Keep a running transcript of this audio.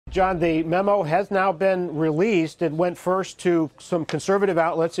John, the memo has now been released. It went first to some conservative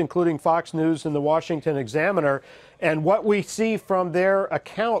outlets, including Fox News and the Washington Examiner. And what we see from their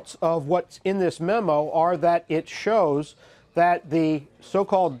accounts of what's in this memo are that it shows that the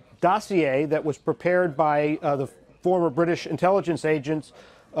so-called dossier that was prepared by the former British intelligence agents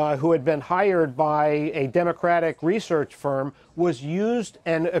who had been hired by a Democratic research firm was used,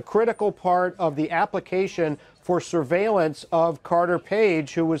 and a critical part of the application for surveillance of Carter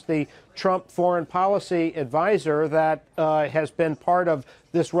Page, who was the Trump foreign policy advisor that has been part of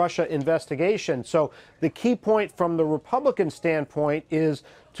this Russia investigation. So the key point from the Republican standpoint is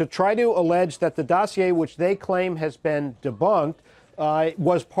to try to allege that the dossier, which they claim has been debunked,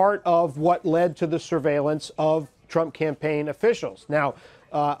 was part of what led to the surveillance of Trump campaign officials. Now,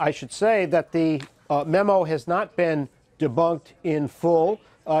 I should say that the memo has not been debunked in full.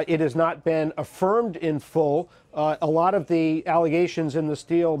 It has not been affirmed in full. A lot of the allegations in the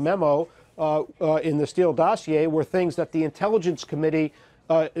Steele memo, in the Steele dossier, were things that the intelligence community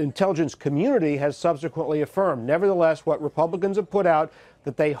has subsequently affirmed. Nevertheless, what Republicans have put out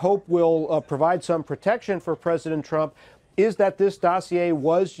that they hope will provide some protection for President Trump is that this dossier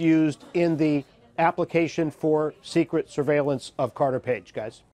was used in the application for secret surveillance of Carter Page,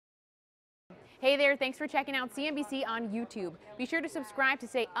 guys. Hey there, thanks for checking out CNBC on YouTube. Be sure to subscribe to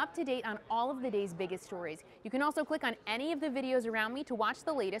stay up to date on all of the day's biggest stories. You can also click on any of the videos around me to watch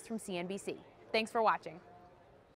the latest from CNBC. Thanks for watching.